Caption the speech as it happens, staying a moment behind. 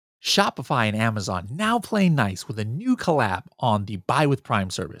Shopify and Amazon now playing nice with a new collab on the Buy with Prime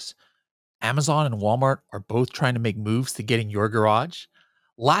service. Amazon and Walmart are both trying to make moves to get in your garage.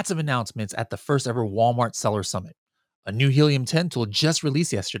 Lots of announcements at the first ever Walmart Seller Summit. A new Helium 10 tool just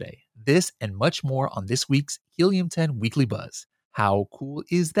released yesterday. This and much more on this week's Helium 10 Weekly Buzz. How cool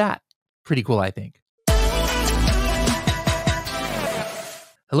is that? Pretty cool, I think.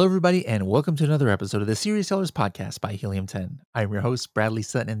 Hello, everybody, and welcome to another episode of the Serious Sellers Podcast by Helium 10. I'm your host, Bradley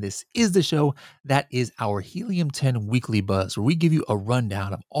Sutton, and this is the show that is our Helium 10 Weekly Buzz, where we give you a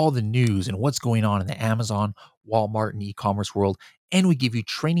rundown of all the news and what's going on in the Amazon, Walmart, and e-commerce world, and we give you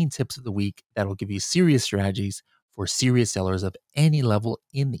training tips of the week that will give you serious strategies for serious sellers of any level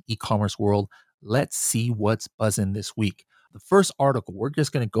in the e-commerce world. Let's see what's buzzing this week. The first article, we're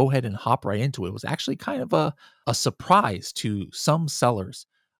just going to go ahead and hop right into it, was actually kind of a surprise to some sellers.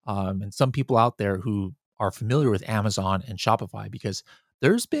 And some people out there who are familiar with Amazon and Shopify, because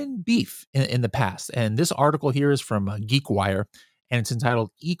there's been beef in the past. And this article here is from GeekWire, and it's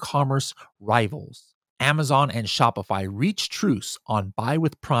entitled E-Commerce Rivals. Amazon and Shopify reach truce on Buy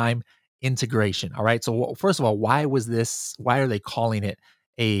with Prime integration. All right. So first of all, why are they calling it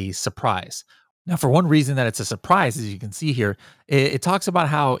a surprise? Now, for one reason that it's a surprise, as you can see here, it talks about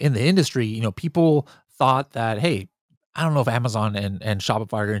how in the industry, people thought that, hey, I don't know if Amazon and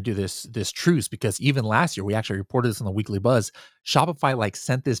Shopify are going to do this truce, because even last year, we actually reported this on the Weekly Buzz. Shopify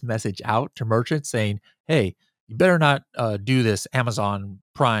sent this message out to merchants saying, hey, you better not do this Amazon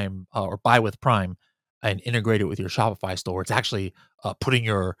Prime or Buy with Prime and integrate it with your Shopify store. It's actually putting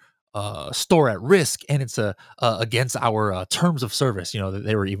your store at risk, and it's against our terms of service, that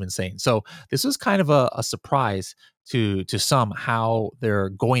they were even saying. So this was kind of a surprise to some, how they're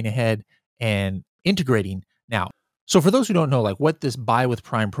going ahead and integrating now. So for those who don't know, what this Buy with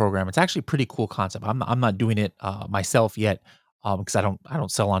Prime program, it's actually a pretty cool concept. I'm not doing it myself yet, because I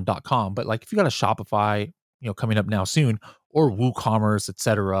don't sell on .com. But if you got a Shopify, coming up now soon, or WooCommerce,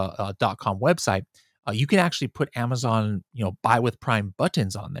 etc. .com website, you can actually put Amazon, Buy with Prime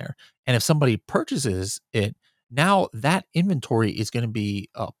buttons on there. And if somebody purchases it, now that inventory is going to be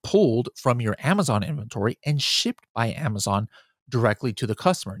pulled from your Amazon inventory and shipped by Amazon directly to the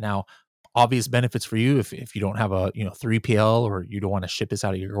customer. Now, obvious benefits for you if you don't have a 3PL, or you don't want to ship this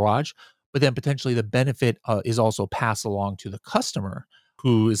out of your garage. But then potentially the benefit is also passed along to the customer,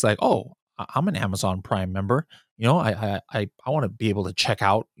 who is like, oh, I'm an Amazon Prime member. I want to be able to check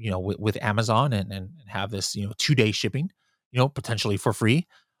out with Amazon and have this 2-day shipping, potentially for free.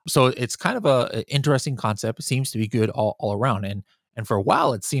 So it's kind of a interesting concept. It seems to be good all around. And for a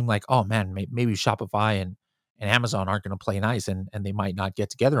while it seemed like, oh man, maybe Shopify and Amazon aren't going to play nice, and they might not get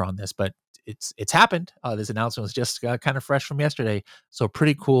together on this, but it's happened. This announcement was just kind of fresh from yesterday. So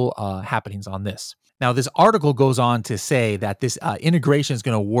pretty cool happenings on this. Now, this article goes on to say that this integration is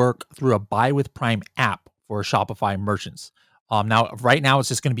going to work through a Buy with Prime app for Shopify merchants. Now, right now, it's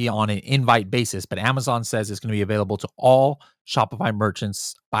just going to be on an invite basis, but Amazon says it's going to be available to all Shopify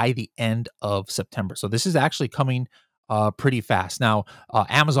merchants by the end of September. So this is actually coming pretty fast. Now,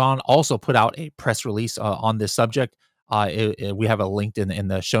 Amazon also put out a press release on this subject. We have a link in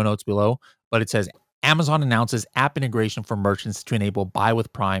the show notes below, but it says Amazon announces app integration for merchants to enable Buy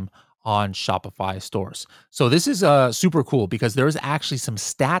with Prime on Shopify stores. So this is super cool, because there's actually some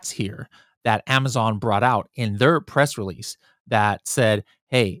stats here that Amazon brought out in their press release that said,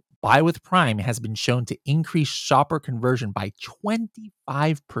 hey, Buy with Prime has been shown to increase shopper conversion by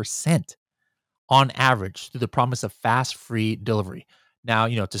 25% on average through the promise of fast, free delivery. Now,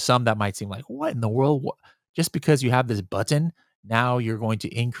 to some that might seem like, what in the world? Just because you have this button, now you're going to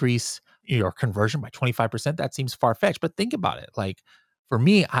increase your conversion by 25%? That seems far-fetched, but think about it. For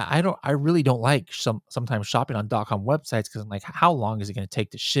me, I really don't like sometimes shopping on .com websites, because I'm like, how long is it going to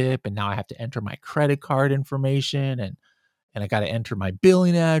take to ship? And now I have to enter my credit card information, and I got to enter my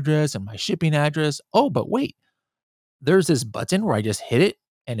billing address and my shipping address. Oh, but wait, there's this button where I just hit it,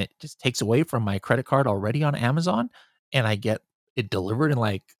 and it just takes away from my credit card already on Amazon, and I get it delivered in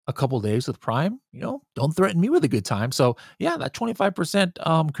a couple of days with Prime. Don't threaten me with a good time. So yeah, that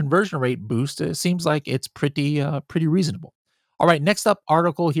 25% conversion rate boost seems like it's pretty reasonable. All right, next up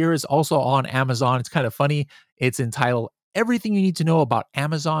article here is also on Amazon. It's kind of funny. It's entitled "Everything You Need to Know About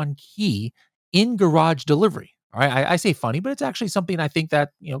Amazon Key in Garage Delivery." All right, I say funny, but it's actually something I think that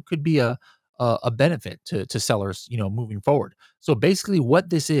could be a benefit to sellers moving forward. So basically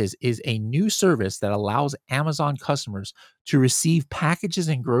what this is a new service that allows Amazon customers to receive packages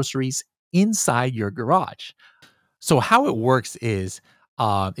and groceries inside your garage. So how it works is,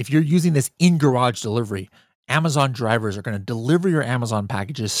 if you're using this in-garage delivery, Amazon drivers are going to deliver your Amazon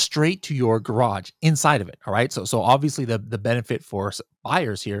packages straight to your garage inside of it. All right. So obviously the benefit for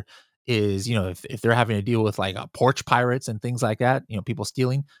buyers here is, if they're having to deal with like porch pirates and things like that, people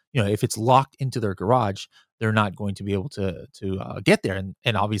stealing, if it's locked into their garage, they're not going to be able to get there.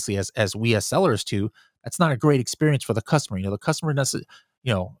 And obviously as we as sellers too, that's not a great experience for the customer. The customer doesn't,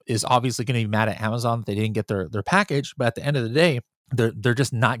 is obviously going to be mad at Amazon that they didn't get their package, but at the end of the day, they're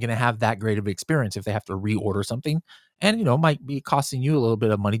just not going to have that great of experience if they have to reorder something, and might be costing you a little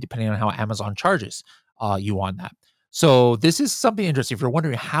bit of money depending on how Amazon charges you on that. So this is something interesting. If you're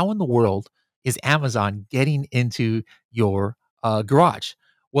wondering how in the world is Amazon getting into your garage,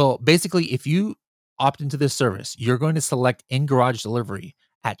 well, basically, if you opt into this service, you're going to select in garage delivery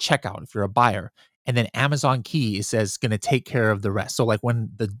at checkout if you're a buyer, and then Amazon Key it says going to take care of the rest. So like when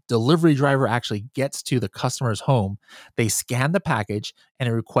the delivery driver actually gets to the customer's home, they scan the package and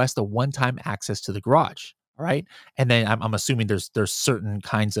it requests a one-time access to the garage. All right. And then I'm assuming there's certain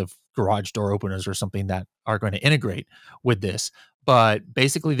kinds of garage door openers or something that are going to integrate with this. But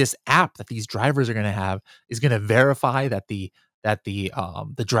basically, this app that these drivers are going to have is going to verify that the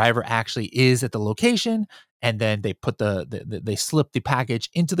driver actually is at the location, and then they put they slip the package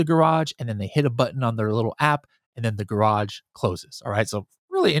into the garage, and then they hit a button on their little app, and then the garage closes. All right, so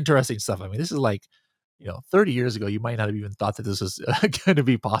really interesting stuff. I mean, this is like 30 years ago, you might not have even thought that this was going to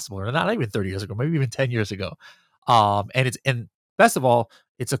be possible, or not even 30 years ago, maybe even 10 years ago. And best of all,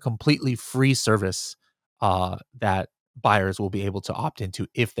 it's a completely free service that buyers will be able to opt into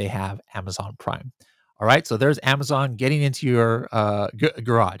if they have Amazon Prime. All right, so there's Amazon getting into your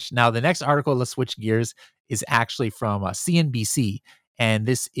garage. Now, the next article, let's switch gears, is actually from CNBC, and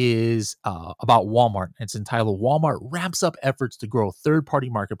this is about Walmart. It's entitled "Walmart Ramps Up Efforts to Grow Third-Party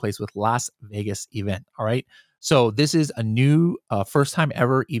Marketplace with Las Vegas Event." All right, so this is a new first time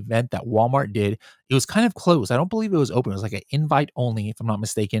ever event that Walmart did. It was kind of closed. I don't believe it was open. It was like an invite only, if I'm not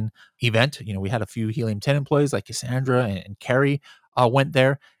mistaken, event. We had a few Helium 10 employees like Cassandra and Carrie went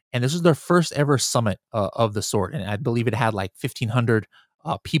there, and this was their first ever summit of the sort. And I believe it had like 1,500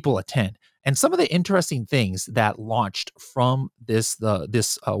 people attend. And some of the interesting things that launched from this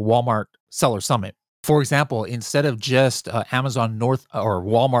Walmart Seller Summit. For example, instead of just Amazon North or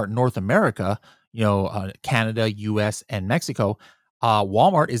Walmart North America, Canada, U.S., and Mexico,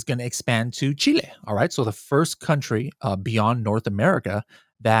 Walmart is going to expand to Chile. All right, so the first country beyond North America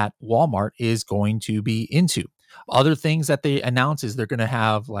that Walmart is going to be into. Other things that they announce is they're going to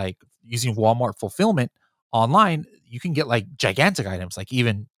have like using Walmart fulfillment online. You can get like gigantic items, like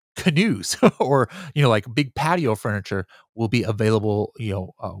even canoes or like big patio furniture will be available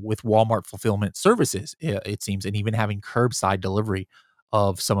with Walmart fulfillment services, it seems, and even having curbside delivery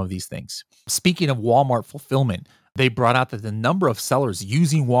of some of these things. Speaking of Walmart fulfillment, they brought out that the number of sellers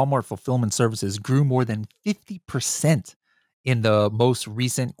using Walmart fulfillment services grew more than 50% in the most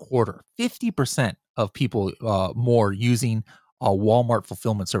recent quarter. 50% of people more using Walmart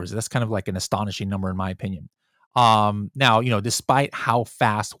fulfillment services. That's kind of like an astonishing number in my opinion. Now, despite how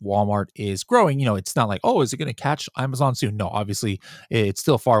fast Walmart is growing, it's not like, oh, is it going to catch Amazon soon? No, obviously it's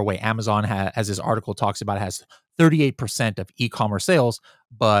still far away. Amazon as this article talks about, has 38% of e-commerce sales,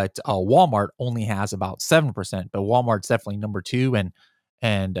 but Walmart only has about 7%. But Walmart's definitely number two, and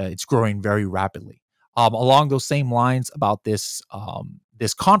it's growing very rapidly. Along those same lines about this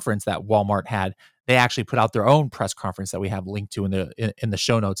conference that Walmart had, they actually put out their own press conference that we have linked to in the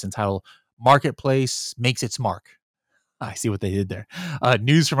show notes, entitled "Marketplace Makes Its Mark." I see what they did there.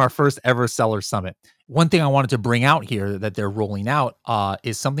 News from our first ever seller summit. One thing I wanted to bring out here that they're rolling out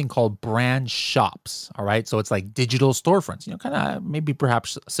is something called brand shops. All right. So it's like digital storefronts, kind of maybe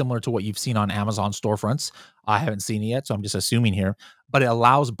perhaps similar to what you've seen on Amazon storefronts. I haven't seen it yet, so I'm just assuming here. But it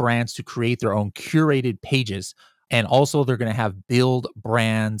allows brands to create their own curated pages. And also, they're going to have build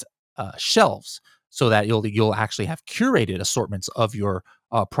brand shelves so that you'll actually have curated assortments of your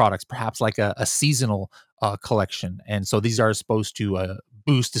products, perhaps like a seasonal collection. And so these are supposed to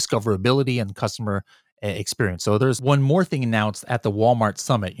boost discoverability and customer experience. So there's one more thing announced at the Walmart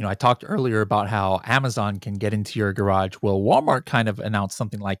Summit. I talked earlier about how Amazon can get into your garage. Well, Walmart kind of announced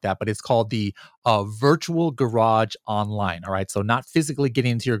something like that, but it's called the virtual garage online. All right. So not physically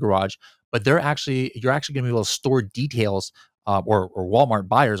getting into your garage, but you're actually going to be able to store details, or Walmart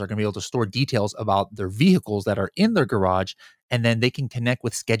buyers are going to be able to store details about their vehicles that are in their garage, and then they can connect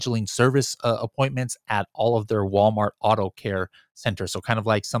with scheduling service appointments at all of their Walmart auto care centers. So kind of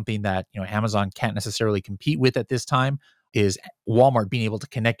like something that Amazon can't necessarily compete with at this time is Walmart being able to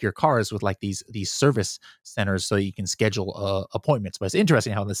connect your cars with like these service centers so you can schedule appointments. But it's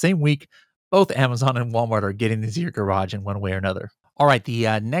interesting how in the same week Both Amazon and Walmart are getting into your garage in one way or another. All right,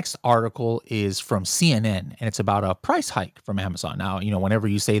 the next article is from CNN, and it's about a price hike from Amazon. Now, whenever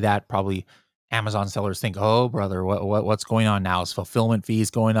you say that, probably Amazon sellers think, "Oh, brother, what's going on now? Is fulfillment fees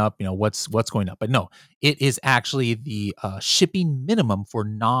going up? What's going up?" But no, it is actually the shipping minimum for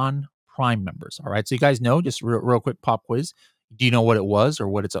non-Prime members. All right, so you guys know, just real quick pop quiz. Do you know what it was or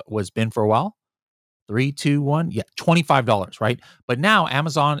what it's been for a while? 3, 2, 1. Yeah, $25, right? But now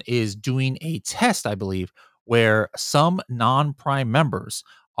Amazon is doing a test, I believe, where some non-Prime members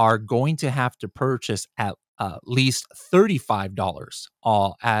are going to have to purchase at least $35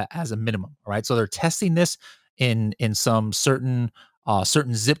 as a minimum. All right. So they're testing this in some certain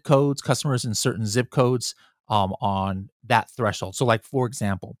zip codes, customers in certain zip codes on that threshold. So, like for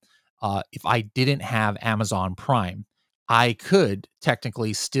example, if I didn't have Amazon Prime, I could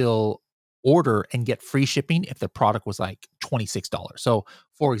technically still order and get free shipping if the product was like $26. So,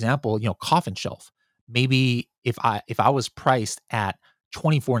 for example, coffin shelf. Maybe if I was priced at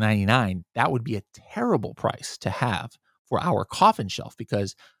 24.99, that would be a terrible price to have for our coffin shelf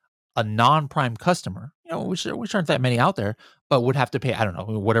because a non-prime customer, which aren't that many out there, but would have to pay, I don't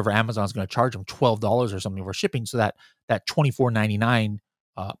know, whatever Amazon's going to charge them, $12 or something for shipping. So that 24.99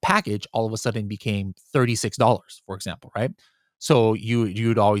 package all of a sudden became $36, for example, right? So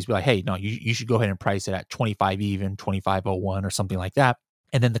you'd always be like, hey, no, you should go ahead and price it at 25 even, 25.01 or something like that.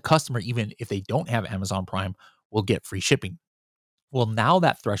 And then the customer, even if they don't have Amazon Prime, will get free shipping. Well, now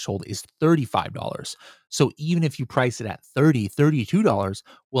that threshold is $35. So even if you price it at $32,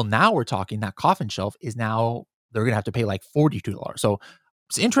 well, now we're talking that coffin shelf is now they're gonna have to pay like $42. So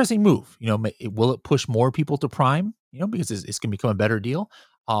it's an interesting move. Will it push more people to Prime? Because it's gonna become a better deal.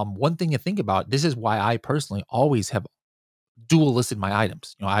 One thing to think about. This is why I personally always have dual listed my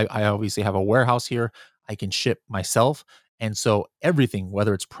items. I obviously have a warehouse here. I can ship myself. And so everything,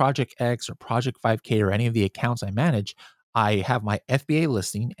 whether it's Project X or Project 5K or any of the accounts I manage, I have my FBA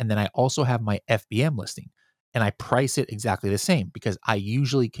listing and then I also have my FBM listing. And I price it exactly the same because I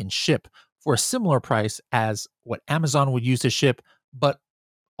usually can ship for a similar price as what Amazon would use to ship, but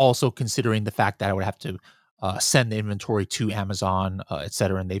also considering the fact that I would have to send the inventory to Amazon, et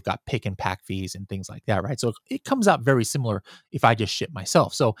cetera, and they've got pick and pack fees and things like that, right? So it comes out very similar if I just ship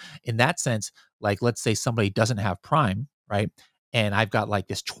myself. So in that sense, like let's say somebody doesn't have Prime, right? And I've got like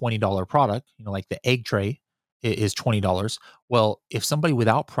this $20 product, like the egg tray is $20. Well, if somebody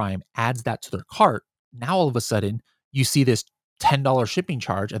without Prime adds that to their cart, now all of a sudden you see this $10 shipping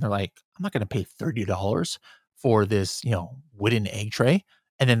charge, and they're like, I'm not going to pay $30 for this, wooden egg tray,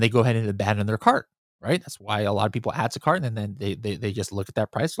 and then they go ahead and abandon their cart, right? That's why a lot of people add to cart and then they just look at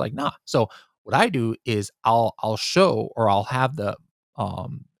that price like, nah. So what I do is I'll show or I'll have the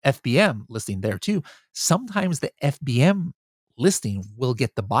FBM listing there too. Sometimes the FBM listing will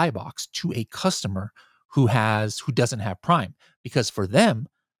get the buy box to a customer who doesn't have Prime because for them,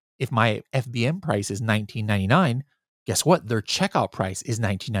 if my FBM price is 19.99, guess what? Their checkout price is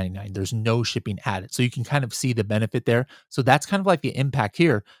 19.99. There's no shipping added. So you can kind of see the benefit there. So that's kind of like the impact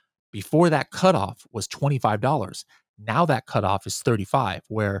here. Before that cutoff was $25. Now that cutoff is 35,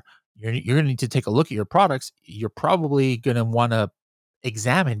 where you're going to need to take a look at your products. You're probably going to want to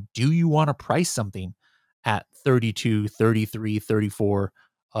examine, do you want to price something at 32, 33, 34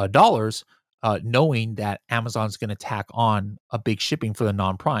 dollars, knowing that Amazon's going to tack on a big shipping for the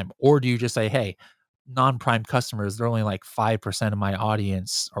non-prime? Or do you just say, hey, non-prime customers, they're only like 5% of my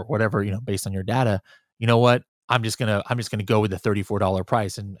audience or whatever, based on your data. You know what? I'm just gonna go with the $34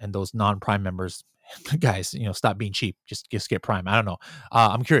 price and those non-prime members, guys, stop being cheap. Just get Prime. I don't know.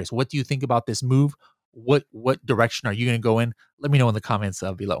 I'm curious. What do you think about this move? What direction are you gonna go in? Let me know in the comments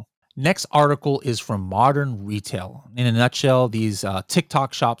below. Next article is from Modern Retail. In a nutshell, these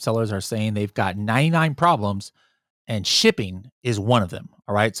TikTok shop sellers are saying they've got 99 problems and shipping is one of them.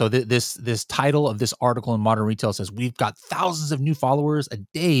 All right. So this title of this article in Modern Retail says we've got thousands of new followers a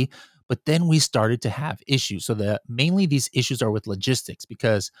day, but then we started to have issues. So mainly these issues are with logistics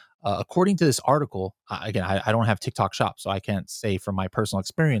because according to this article, again, I don't have TikTok shop, so I can't say from my personal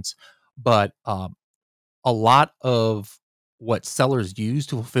experience, but a lot of what sellers use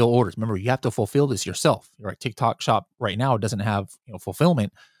to fulfill orders. Remember, you have to fulfill this yourself. Right? TikTok Shop right now doesn't have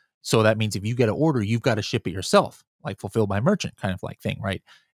fulfillment, so that means if you get an order, you've got to ship it yourself, like fulfilled by merchant kind of like thing, right?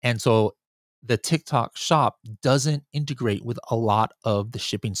 And so the TikTok Shop doesn't integrate with a lot of the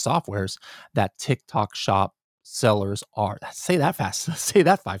shipping softwares that TikTok Shop sellers are. Say that fast. Say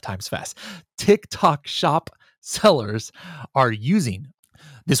that 5 times fast. TikTok Shop sellers are using.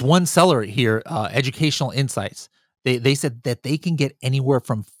 This one seller here, Educational Insights, they said that they can get anywhere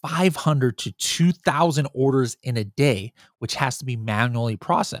from 500 to 2,000 orders in a day, which has to be manually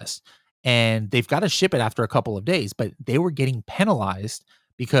processed. and they've got to ship it after a couple of days, but they were getting penalized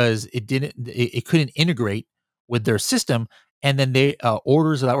because it couldn't integrate with their system. And then they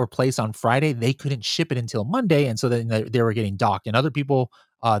orders that were placed on Friday, they couldn't ship it until Monday, and so then they were getting docked. And other people,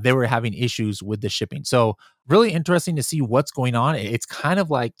 they were having issues with the shipping. So really interesting to see what's going on. It's kind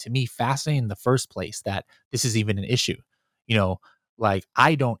of like, to me, fascinating in the first place that this is even an issue. You know, like,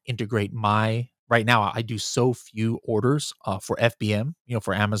 I don't integrate my right now. I do so few orders for FBM,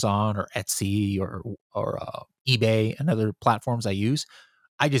 for Amazon or Etsy or eBay and other platforms I use.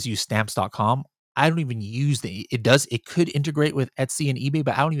 I just use stamps.com. I don't even use it could integrate with Etsy and eBay,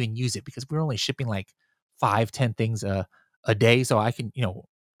 but I don't even use it because we're only shipping like 5, 10 things a day. So I can,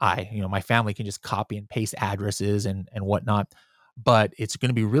 my family can just copy and paste addresses and whatnot. But it's going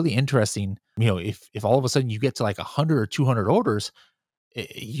to be really interesting, if all of a sudden you get to like 100 or 200 orders,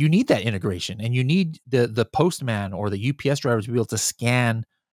 you need that integration, and you need the postman or the UPS driver to be able to scan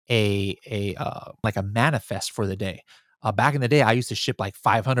like a manifest for the day. Back in the day, I used to ship like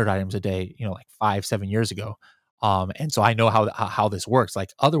 500 items a day, like 5, 7 years ago. And so I know how this works.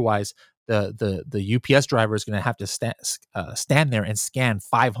 Like, otherwise, the UPS driver is going to have to stand there and scan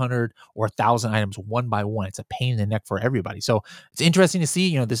 500 or 1,000 items one by one. It's a pain in the neck for everybody. So it's interesting to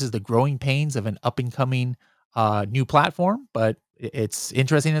see. This is the growing pains of an up and coming new platform, but it's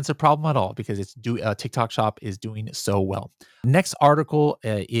interesting. It's a problem at all because TikTok Shop is doing so well. Next article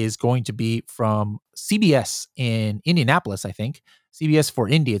is going to be from CBS in Indianapolis, I think. CBS for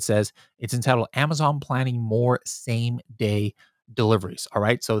Indy. It says it's entitled "Amazon Planning More Same Day Deliveries." All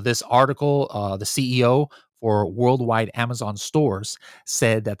right. So this article, the CEO for worldwide Amazon stores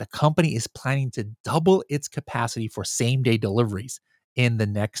said that the company is planning to double its capacity for same day deliveries in the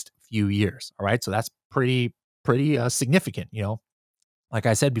next few years. All right. So that's pretty significant. Like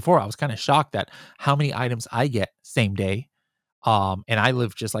I said before, I was kind of shocked at how many items I get same day. And I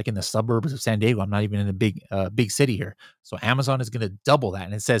live just like in the suburbs of San Diego. I'm not even in a big city here. So Amazon is going to double that.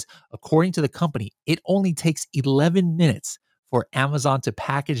 And it says, according to the company, it only takes 11 minutes for Amazon to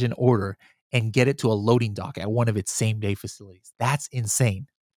package an order and get it to a loading dock at one of its same day facilities. That's insane.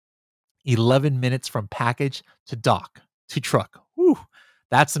 11 minutes from package to dock to truck. Whew,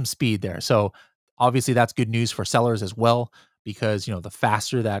 that's some speed there. So obviously that's good news for sellers as well, because the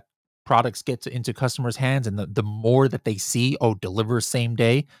faster that products get into customers' hands, and the more that they see, oh, deliver same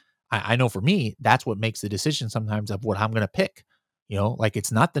day. I know for me, that's what makes the decision sometimes of what I'm going to pick. Like,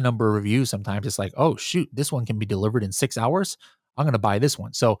 it's not the number of reviews. Sometimes it's like, oh shoot, this one can be delivered in 6 hours. I'm going to buy this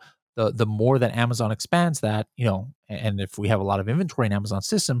one. So the more that Amazon expands that, and if we have a lot of inventory in Amazon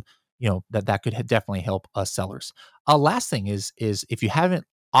system, that could definitely help us sellers. Last thing is if you haven't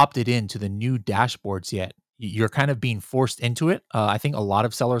opted into the new dashboards yet, you're kind of being forced into it. I think a lot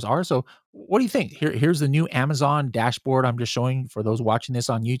of sellers are. So what do you think? Here's the new Amazon dashboard I'm just showing for those watching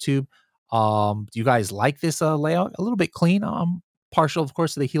this on YouTube. Do you guys like this layout? A little bit clean. Partial, of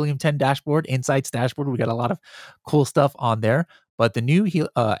course, to the Helium 10 dashboard, Insights dashboard. We got a lot of cool stuff on there. But the new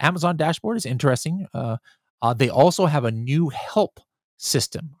Amazon dashboard is interesting. They also have a new help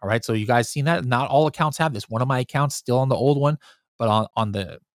system. All right. So you guys seen that? Not all accounts have this. One of my accounts still on the old one, but on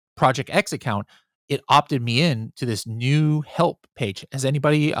the Project X account, it opted me in to this new help page. Has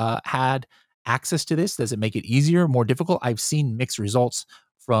anybody had access to this? Does it make it easier, more difficult? I've seen mixed results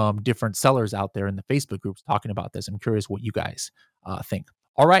from different sellers out there in the Facebook groups talking about this. I'm curious what you guys think.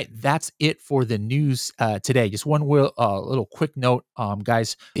 All right, that's it for the news today. Just one little quick note,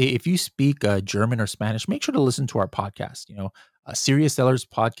 guys. If you speak German or Spanish, make sure to listen to our podcast. Serious Sellers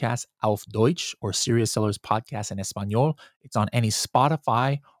Podcast auf Deutsch, or Serious Sellers Podcast en Español. It's on any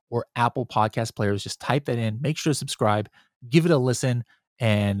Spotify or Apple podcast players. Just type that in. Make sure to subscribe. Give it a listen.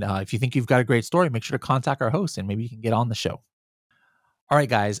 And if you think you've got a great story, make sure to contact our host and maybe you can get on the show. All right,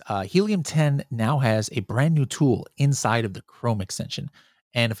 guys. Helium 10 now has a brand new tool inside of the Chrome extension.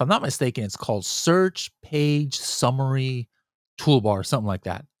 And if I'm not mistaken, it's called Search Page Summary Toolbar or something like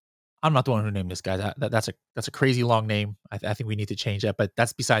that. I'm not the one who named this, guy. That's a crazy long name. I think we need to change that, but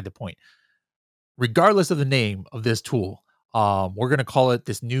that's beside the point. Regardless of the name of this tool, we're gonna call it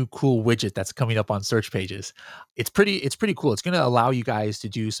this new cool widget that's coming up on search pages. It's pretty cool. It's gonna allow you guys to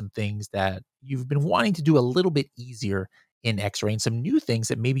do some things that you've been wanting to do a little bit easier in X-Ray, and some new things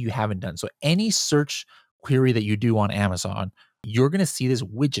that maybe you haven't done. So any search query that you do on Amazon, you're gonna see this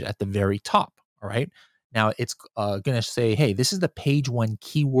widget at the very top. All right. Now it's gonna say, hey, this is the page one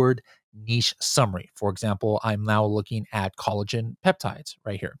keyword niche summary. For example, I'm now looking at collagen peptides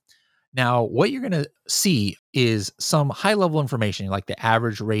right here. Now, what you're going to see is some high level information like the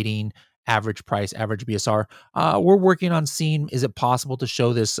average rating, average price, average BSR. We're working on seeing, is it possible to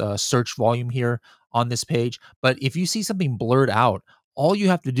show this search volume here on this page? But if you see something blurred out, all you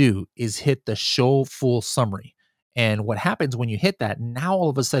have to do is hit the show full summary. And what happens when you hit that, now all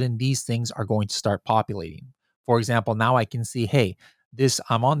of a sudden these things are going to start populating. For example, now I can see, hey, this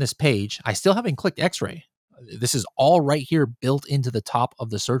I'm on this page. I still haven't clicked X-ray. This is all right here built into the top of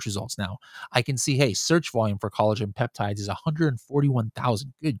the search results now. I can see, hey, search volume for collagen peptides is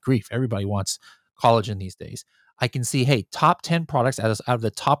 141,000. Good grief. Everybody wants collagen these days. I can see, hey, top 10 products out of the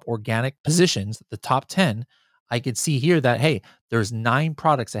top organic positions, the top 10. I could see here that, hey, there's 9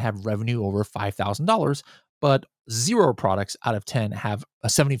 products that have revenue over $5,000, but 0 products out of 10 have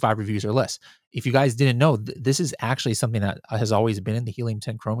 75 reviews or less. If you guys didn't know, this is actually something that has always been in the Helium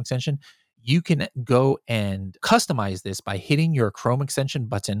 10 Chrome extension. You can go and customize this by hitting your Chrome extension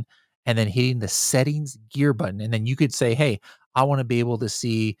button and then hitting the settings gear button. And then you could say, hey, I want to be able to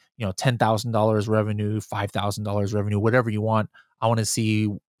see, $10,000 revenue, $5,000 revenue, whatever you want. I want to see,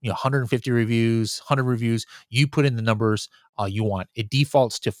 150 reviews, 100 reviews. You put in the numbers you want. It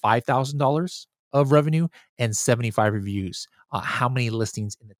defaults to $5,000 of revenue and 75 reviews. How many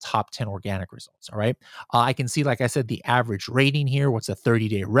listings in the top 10 organic results? All right. I can see, like I said, the average rating here. What's a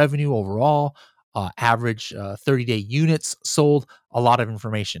 30-day revenue overall? Average 30-day units sold. A lot of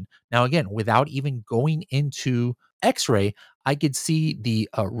information. Now, again, without even going into X-ray, I could see the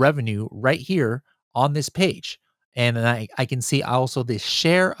revenue right here on this page. And then I can see also the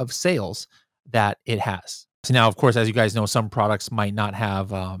share of sales that it has. So now, of course, as you guys know, some products might not have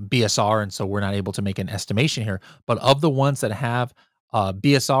BSR, and so we're not able to make an estimation here. But of the ones that have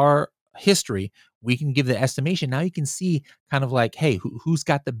BSR history, we can give the estimation. Now you can see kind of like, hey, who's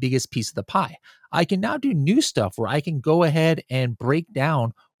got the biggest piece of the pie? I can now do new stuff where I can go ahead and break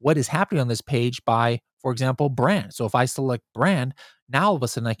down what is happening on this page by, for example, brand. So if I select brand, now all of a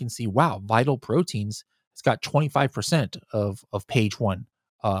sudden I can see, wow, Vital Proteins, it's got 25% of page one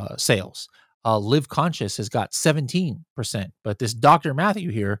sales. Live Conscious has got 17%. But this Dr. Matthew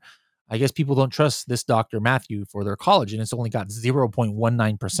here, I guess people don't trust this Dr. Matthew for their collagen. It's only got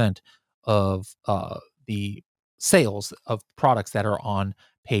 0.19% of the sales of products that are on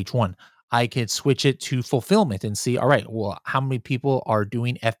page one. I could switch it to fulfillment and see, all right, well, how many people are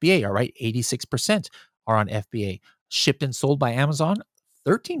doing FBA? All right, 86% are on FBA. Shipped and sold by Amazon,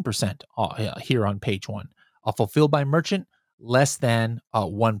 13% here on page one. Fulfilled by merchant, less than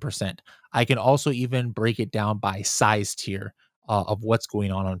 1%. I can also even break it down by size tier of what's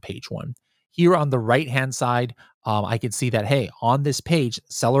going on page one. Here on the right-hand side, I can see that, hey, on this page,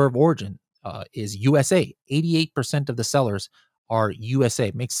 seller of origin is USA. 88% of the sellers are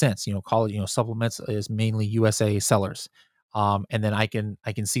USA. Makes sense. Supplements is mainly USA sellers. And then I can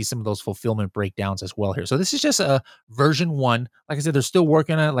see some of those fulfillment breakdowns as well here. So this is just a version 1. Like I said, they're still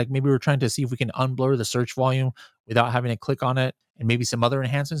working on it. Like maybe we're trying to see if we can unblur the search volume without having to click on it, and maybe some other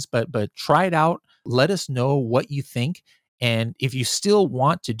enhancements. But try it out. Let us know what you think. And if you still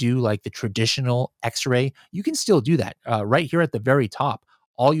want to do like the traditional X-ray, you can still do that. Right here at the very top,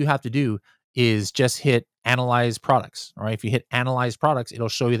 all you have to do is just hit analyze products. All right. If you hit analyze products, it'll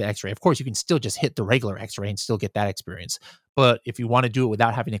show you the X-ray. Of course, you can still just hit the regular X-ray and still get that experience. But if you want to do it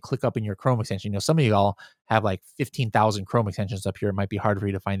without having to click up in your Chrome extension, some of y'all have like 15,000 Chrome extensions up here. It might be hard for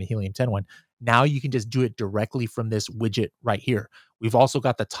you to find the Helium 10 one. Now you can just do it directly from this widget right here. We've also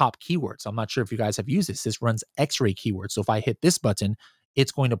got the top keywords. I'm not sure if you guys have used this. This runs X-ray keywords. So if I hit this button,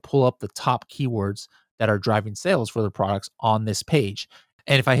 it's going to pull up the top keywords that are driving sales for the products on this page.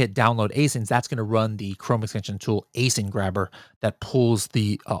 And if I hit download ASINs, that's going to run the Chrome extension tool ASIN Grabber that pulls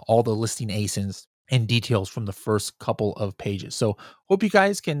the all the listing ASINs and details from the first couple of pages. So hope you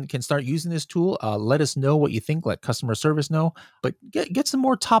guys can start using this tool. Let us know what you think. Let customer service know. But get some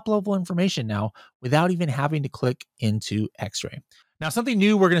more top level information now without even having to click into X-ray. Now, something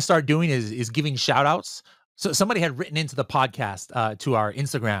new we're going to start doing is giving shout outs. So somebody had written into the podcast to our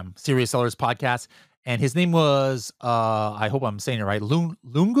Instagram, Serious Sellers Podcast, and his name was, I hope I'm saying it right,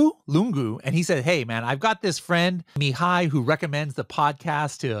 Lungu. And he said, hey, man, I've got this friend, Mihai, who recommends the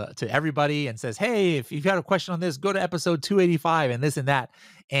podcast to everybody and says, hey, if you've got a question on this, go to episode 285 and this and that.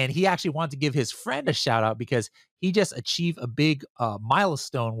 And he actually wanted to give his friend a shout out because he just achieved a big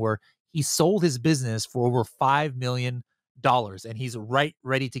milestone where he sold his business for over $5 million. And he's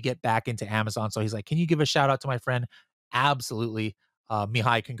ready to get back into Amazon. So he's like, can you give a shout out to my friend? Absolutely.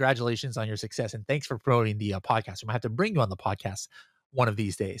 Mihai, congratulations on your success, and thanks for promoting the podcast. We might have to bring you on the podcast one of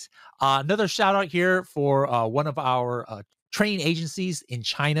these days. Another shout out here for one of our training agencies in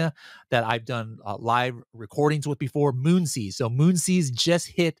China that I've done live recordings with before, Moonseas. So Moonseas just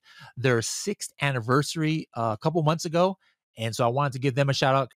hit their 6th anniversary a couple months ago. And so I wanted to give them a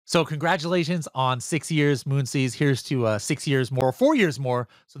shout out. So congratulations on 6 years, Moonseas. Here's to 6 years more, 4 years more.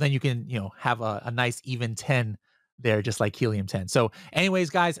 So then you can, have a nice even 10 They're just like Helium 10. So, anyways,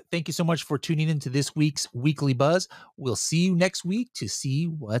 guys, thank you so much for tuning into this week's Weekly Buzz. We'll see you next week to see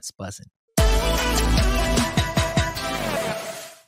what's buzzing.